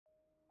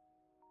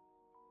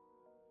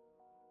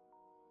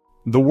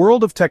The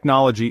world of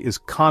technology is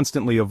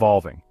constantly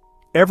evolving.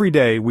 Every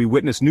day we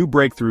witness new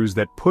breakthroughs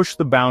that push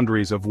the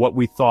boundaries of what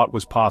we thought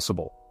was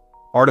possible.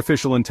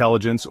 Artificial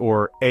intelligence,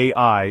 or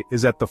AI,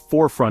 is at the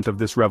forefront of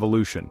this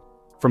revolution.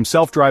 From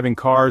self-driving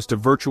cars to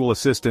virtual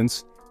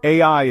assistants,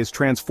 AI is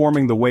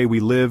transforming the way we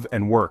live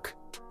and work.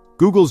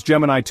 Google's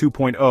Gemini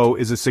 2.0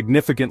 is a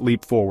significant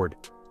leap forward.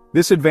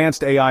 This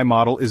advanced AI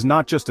model is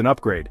not just an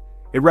upgrade,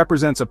 it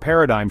represents a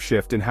paradigm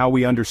shift in how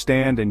we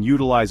understand and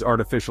utilize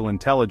artificial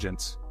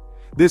intelligence.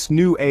 This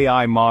new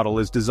AI model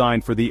is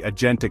designed for the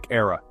Agentic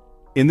era.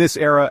 In this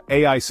era,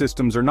 AI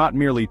systems are not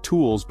merely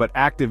tools but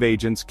active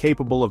agents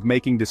capable of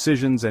making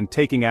decisions and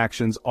taking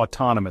actions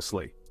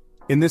autonomously.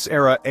 In this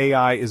era,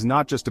 AI is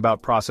not just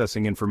about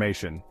processing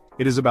information,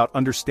 it is about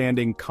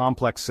understanding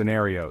complex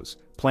scenarios,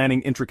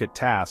 planning intricate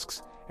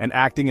tasks, and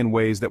acting in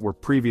ways that were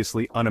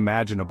previously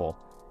unimaginable.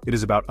 It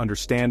is about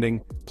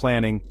understanding,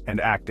 planning,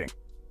 and acting.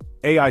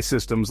 AI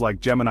systems like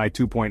Gemini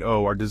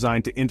 2.0 are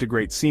designed to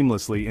integrate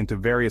seamlessly into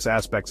various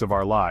aspects of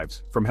our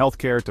lives, from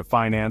healthcare to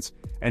finance,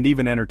 and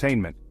even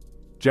entertainment.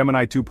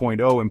 Gemini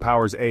 2.0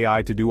 empowers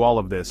AI to do all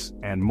of this,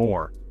 and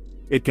more.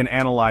 It can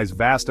analyze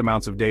vast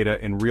amounts of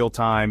data in real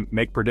time,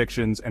 make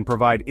predictions, and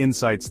provide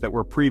insights that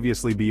were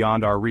previously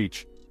beyond our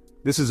reach.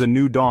 This is a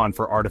new dawn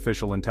for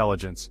artificial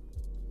intelligence.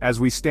 As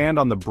we stand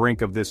on the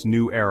brink of this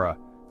new era,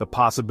 the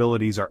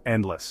possibilities are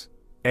endless.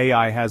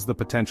 AI has the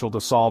potential to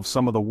solve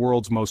some of the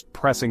world's most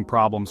pressing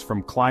problems,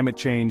 from climate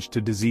change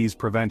to disease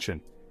prevention.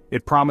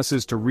 It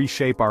promises to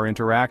reshape our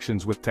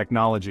interactions with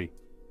technology.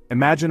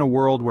 Imagine a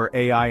world where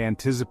AI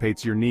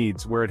anticipates your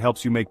needs, where it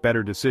helps you make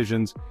better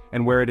decisions,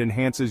 and where it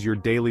enhances your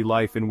daily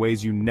life in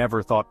ways you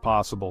never thought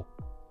possible.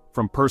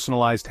 From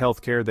personalized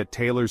healthcare that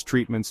tailors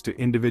treatments to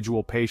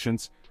individual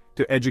patients,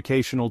 to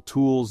educational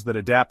tools that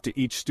adapt to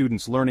each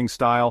student's learning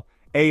style,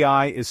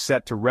 AI is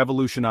set to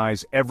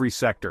revolutionize every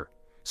sector.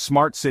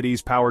 Smart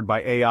cities powered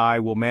by AI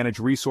will manage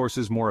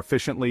resources more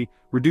efficiently,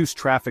 reduce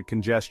traffic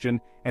congestion,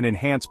 and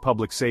enhance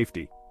public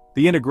safety.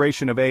 The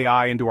integration of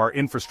AI into our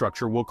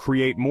infrastructure will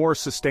create more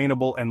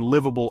sustainable and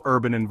livable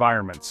urban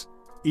environments.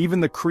 Even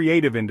the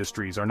creative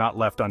industries are not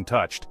left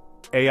untouched.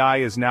 AI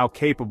is now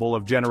capable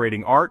of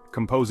generating art,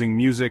 composing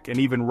music, and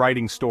even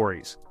writing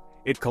stories.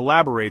 It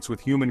collaborates with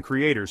human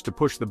creators to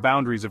push the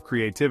boundaries of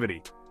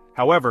creativity.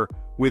 However,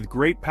 with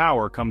great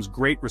power comes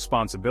great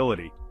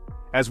responsibility.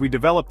 As we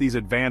develop these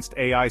advanced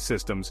AI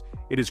systems,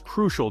 it is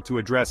crucial to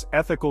address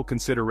ethical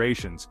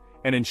considerations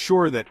and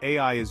ensure that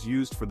AI is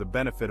used for the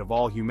benefit of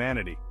all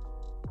humanity.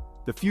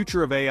 The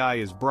future of AI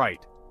is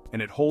bright,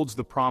 and it holds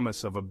the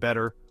promise of a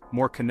better,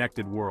 more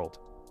connected world.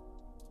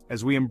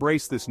 As we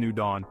embrace this new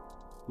dawn,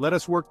 let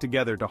us work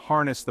together to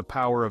harness the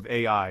power of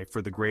AI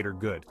for the greater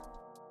good.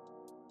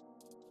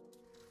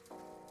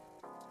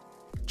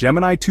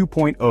 Gemini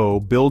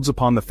 2.0 builds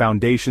upon the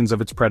foundations of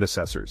its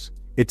predecessors.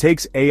 It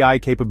takes AI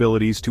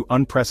capabilities to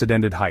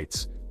unprecedented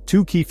heights.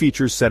 Two key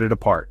features set it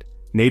apart: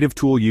 native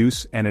tool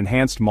use and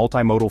enhanced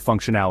multimodal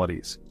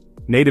functionalities.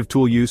 Native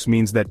tool use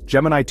means that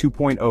Gemini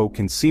 2.0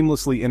 can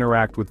seamlessly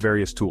interact with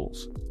various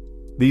tools.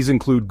 These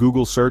include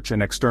Google Search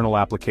and external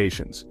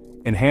applications.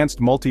 Enhanced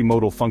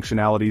multimodal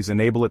functionalities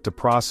enable it to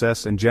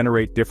process and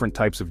generate different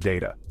types of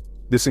data.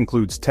 This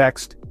includes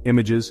text,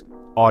 images,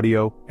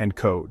 audio, and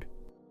code.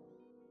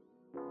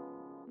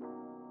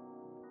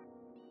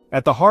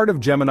 At the heart of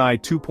Gemini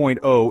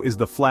 2.0 is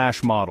the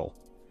Flash model.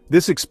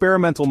 This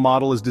experimental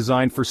model is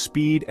designed for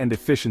speed and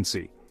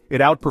efficiency.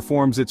 It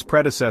outperforms its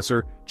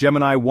predecessor,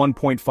 Gemini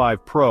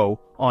 1.5 Pro,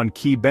 on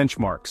key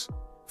benchmarks.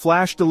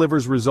 Flash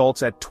delivers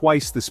results at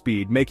twice the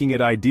speed, making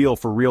it ideal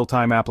for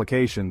real-time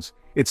applications.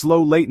 Its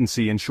low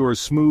latency ensures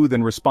smooth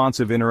and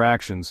responsive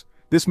interactions.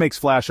 This makes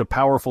Flash a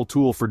powerful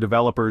tool for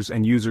developers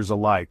and users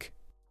alike.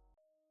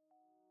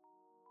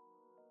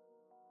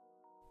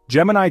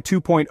 Gemini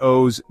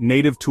 2.0's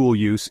native tool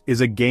use is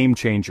a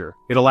game-changer.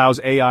 It allows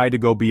AI to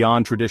go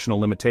beyond traditional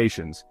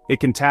limitations. It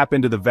can tap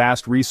into the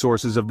vast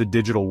resources of the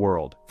digital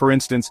world. For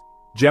instance,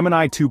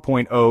 Gemini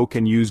 2.0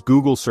 can use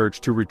Google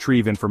Search to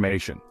retrieve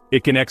information.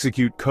 It can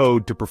execute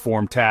code to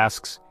perform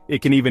tasks.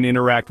 It can even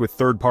interact with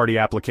third-party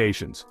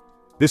applications.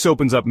 This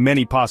opens up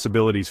many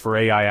possibilities for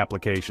AI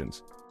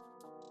applications.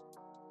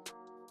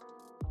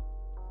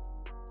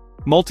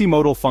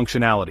 Multimodal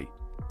functionality,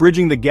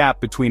 bridging the gap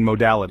between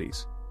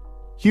modalities.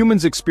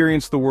 Humans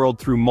experience the world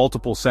through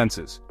multiple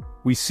senses.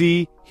 We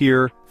see,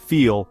 hear,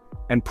 feel,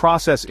 and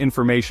process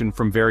information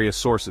from various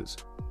sources.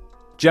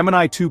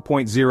 Gemini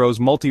 2.0's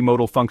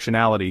multimodal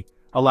functionality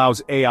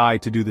allows AI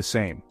to do the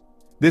same.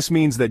 This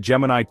means that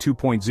Gemini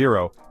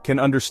 2.0 can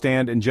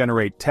understand and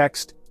generate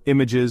text,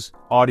 images,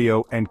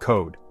 audio, and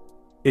code.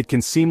 It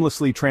can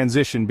seamlessly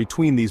transition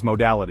between these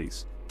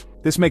modalities.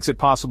 This makes it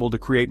possible to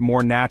create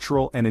more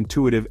natural and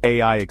intuitive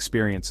AI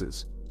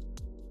experiences.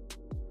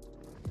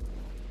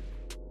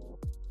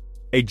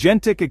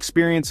 Agentic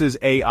experiences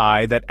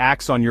AI that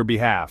acts on your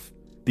behalf.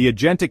 The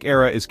Agentic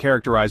era is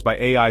characterized by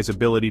AI's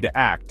ability to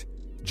act.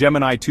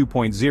 Gemini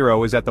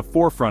 2.0 is at the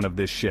forefront of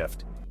this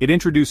shift. It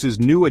introduces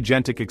new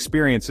agentic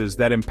experiences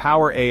that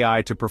empower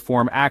AI to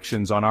perform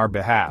actions on our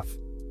behalf.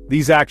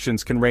 These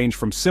actions can range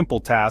from simple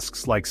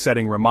tasks like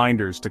setting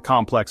reminders to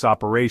complex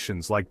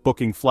operations like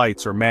booking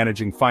flights or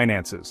managing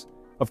finances.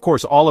 Of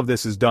course, all of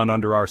this is done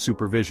under our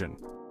supervision.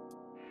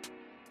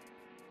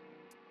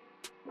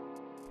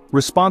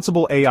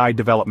 Responsible AI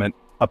development,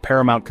 a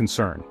paramount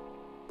concern.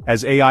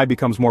 As AI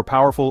becomes more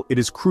powerful, it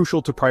is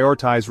crucial to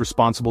prioritize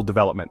responsible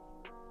development.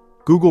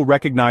 Google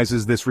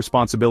recognizes this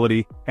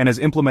responsibility and has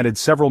implemented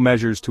several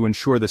measures to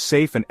ensure the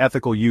safe and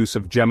ethical use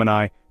of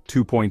Gemini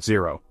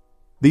 2.0.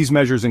 These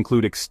measures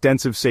include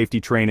extensive safety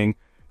training,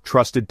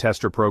 trusted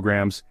tester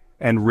programs,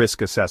 and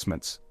risk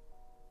assessments.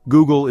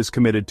 Google is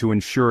committed to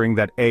ensuring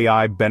that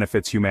AI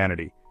benefits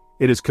humanity.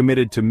 It is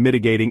committed to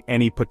mitigating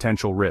any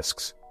potential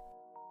risks.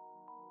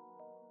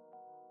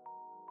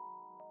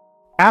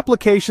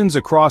 Applications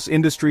across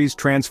industries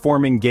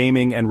transforming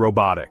gaming and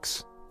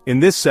robotics.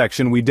 In this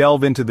section, we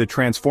delve into the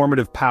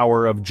transformative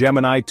power of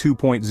Gemini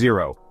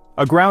 2.0,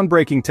 a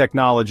groundbreaking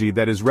technology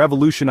that is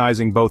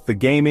revolutionizing both the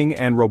gaming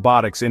and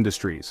robotics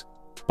industries.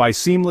 By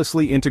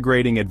seamlessly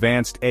integrating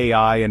advanced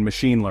AI and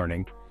machine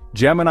learning,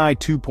 Gemini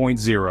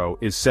 2.0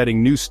 is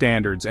setting new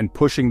standards and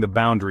pushing the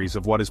boundaries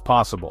of what is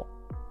possible.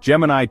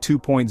 Gemini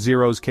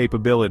 2.0's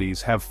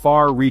capabilities have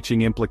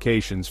far-reaching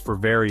implications for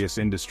various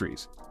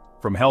industries.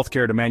 From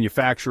healthcare to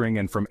manufacturing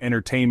and from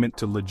entertainment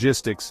to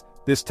logistics,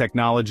 this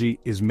technology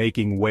is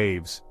making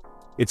waves.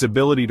 Its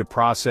ability to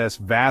process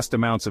vast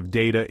amounts of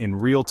data in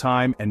real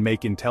time and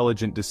make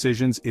intelligent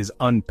decisions is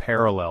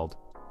unparalleled.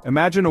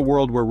 Imagine a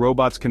world where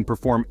robots can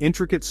perform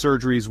intricate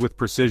surgeries with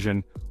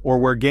precision, or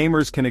where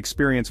gamers can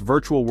experience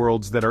virtual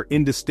worlds that are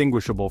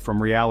indistinguishable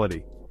from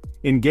reality.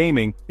 In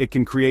gaming, it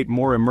can create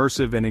more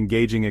immersive and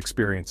engaging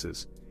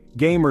experiences.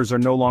 Gamers are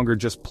no longer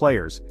just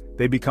players,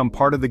 they become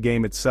part of the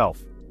game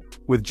itself.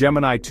 With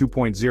Gemini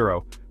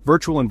 2.0,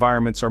 virtual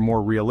environments are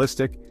more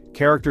realistic,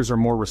 characters are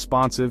more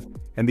responsive,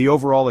 and the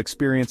overall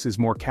experience is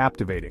more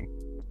captivating.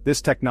 This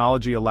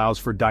technology allows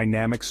for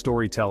dynamic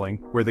storytelling,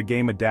 where the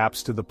game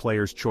adapts to the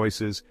player's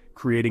choices,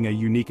 creating a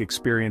unique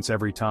experience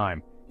every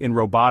time. In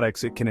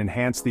robotics, it can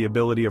enhance the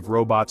ability of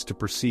robots to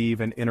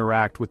perceive and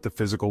interact with the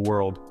physical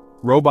world.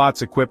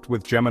 Robots equipped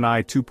with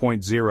Gemini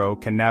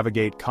 2.0 can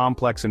navigate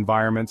complex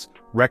environments,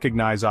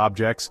 recognize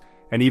objects,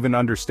 and even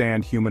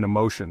understand human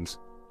emotions.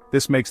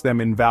 This makes them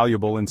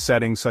invaluable in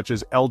settings such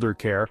as elder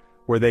care,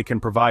 where they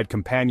can provide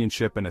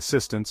companionship and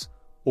assistance,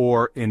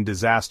 or in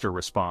disaster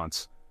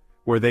response,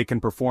 where they can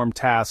perform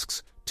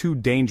tasks too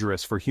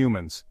dangerous for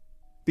humans.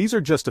 These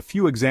are just a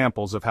few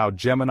examples of how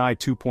Gemini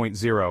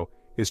 2.0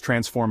 is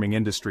transforming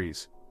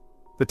industries.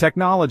 The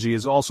technology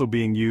is also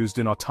being used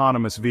in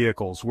autonomous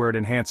vehicles, where it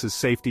enhances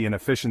safety and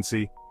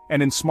efficiency,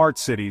 and in smart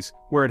cities,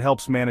 where it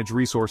helps manage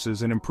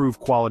resources and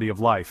improve quality of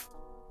life.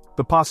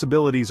 The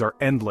possibilities are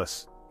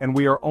endless, and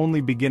we are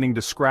only beginning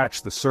to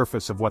scratch the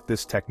surface of what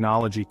this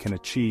technology can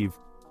achieve.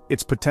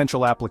 Its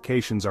potential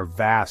applications are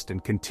vast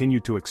and continue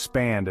to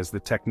expand as the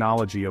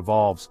technology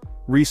evolves.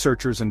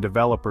 Researchers and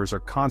developers are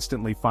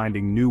constantly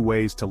finding new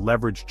ways to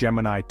leverage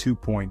Gemini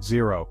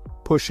 2.0,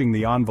 pushing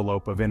the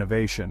envelope of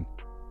innovation.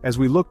 As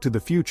we look to the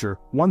future,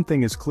 one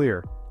thing is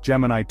clear: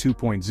 Gemini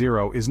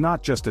 2.0 is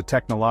not just a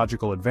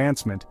technological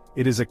advancement,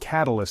 it is a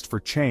catalyst for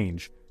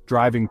change,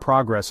 driving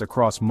progress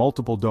across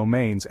multiple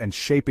domains and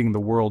shaping the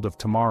world of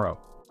tomorrow.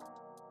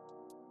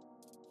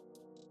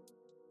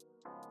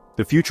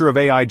 The future of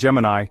AI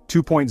Gemini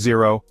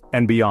 2.0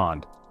 and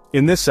beyond.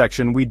 In this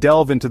section, we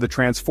delve into the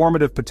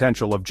transformative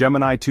potential of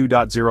Gemini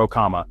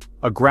 2.0,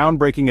 a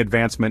groundbreaking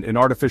advancement in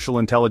artificial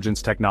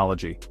intelligence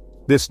technology.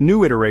 This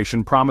new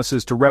iteration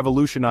promises to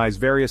revolutionize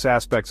various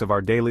aspects of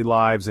our daily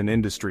lives and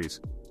industries.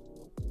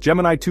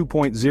 Gemini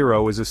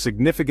 2.0 is a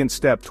significant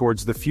step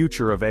towards the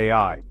future of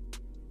AI.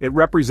 It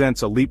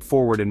represents a leap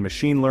forward in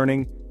machine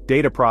learning,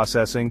 data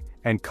processing,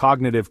 and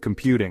cognitive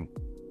computing.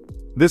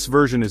 This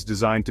version is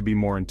designed to be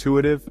more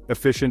intuitive,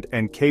 efficient,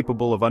 and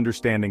capable of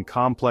understanding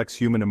complex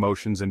human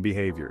emotions and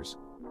behaviors.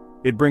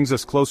 It brings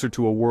us closer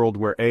to a world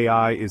where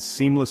AI is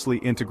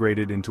seamlessly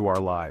integrated into our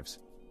lives.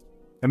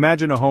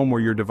 Imagine a home where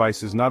your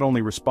devices not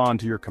only respond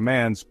to your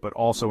commands, but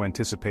also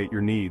anticipate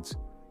your needs.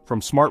 From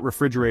smart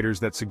refrigerators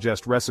that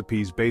suggest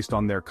recipes based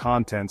on their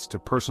contents to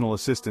personal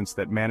assistants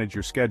that manage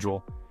your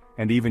schedule,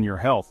 and even your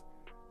health,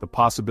 the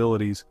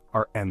possibilities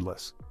are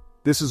endless.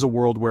 This is a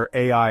world where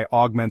AI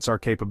augments our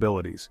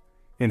capabilities.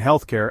 In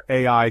healthcare,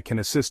 AI can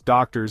assist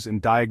doctors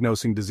in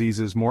diagnosing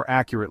diseases more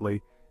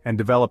accurately and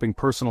developing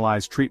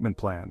personalized treatment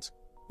plans.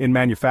 In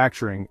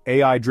manufacturing,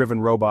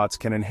 AI-driven robots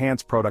can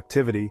enhance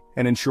productivity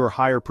and ensure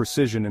higher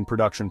precision in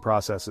production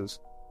processes.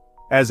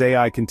 As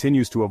AI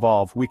continues to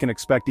evolve, we can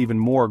expect even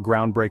more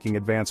groundbreaking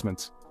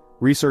advancements.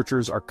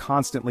 Researchers are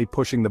constantly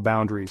pushing the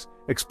boundaries,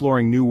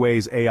 exploring new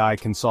ways AI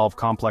can solve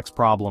complex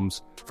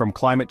problems, from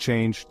climate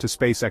change to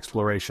space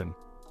exploration.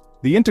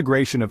 The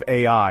integration of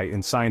AI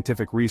in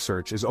scientific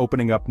research is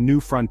opening up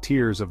new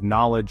frontiers of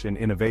knowledge and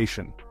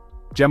innovation.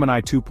 Gemini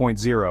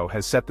 2.0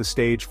 has set the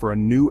stage for a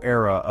new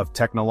era of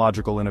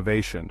technological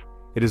innovation.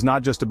 It is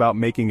not just about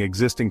making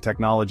existing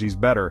technologies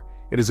better,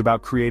 it is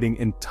about creating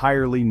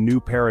entirely new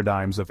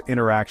paradigms of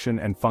interaction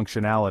and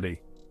functionality.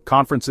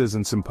 Conferences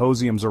and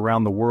symposiums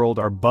around the world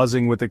are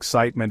buzzing with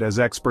excitement as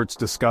experts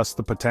discuss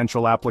the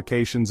potential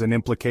applications and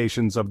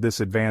implications of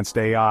this advanced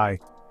AI.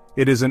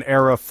 It is an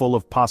era full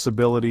of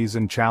possibilities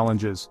and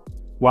challenges.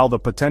 While the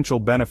potential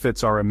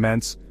benefits are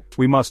immense,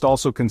 we must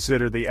also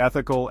consider the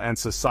ethical and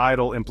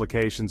societal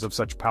implications of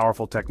such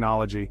powerful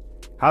technology.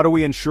 How do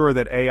we ensure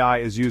that AI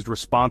is used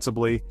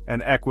responsibly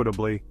and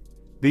equitably?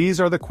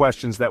 These are the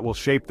questions that will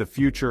shape the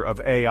future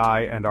of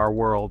AI and our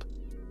world.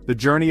 The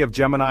journey of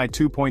Gemini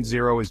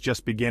 2.0 is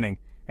just beginning,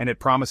 and it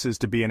promises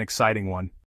to be an exciting one.